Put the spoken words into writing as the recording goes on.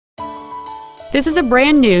This is a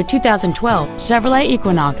brand new 2012 Chevrolet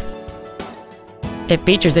Equinox. It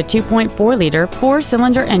features a 2.4-liter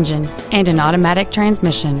four-cylinder engine and an automatic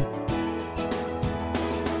transmission.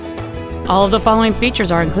 All of the following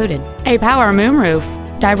features are included: a power moonroof,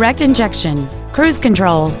 direct injection, cruise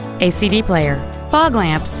control, a CD player, fog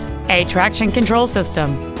lamps, a traction control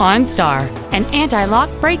system, OnStar, an anti-lock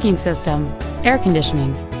braking system, air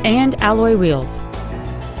conditioning, and alloy wheels.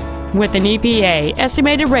 With an EPA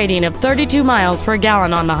estimated rating of 32 miles per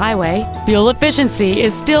gallon on the highway, fuel efficiency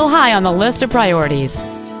is still high on the list of priorities.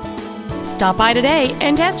 Stop by today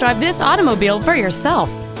and test drive this automobile for yourself.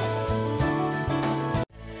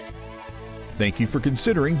 Thank you for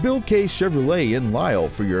considering Bill K. Chevrolet in Lisle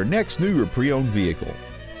for your next new or pre-owned vehicle.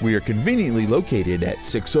 We are conveniently located at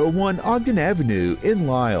 601 Ogden Avenue in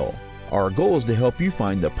Lisle. Our goal is to help you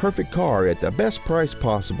find the perfect car at the best price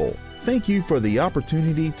possible. Thank you for the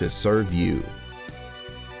opportunity to serve you.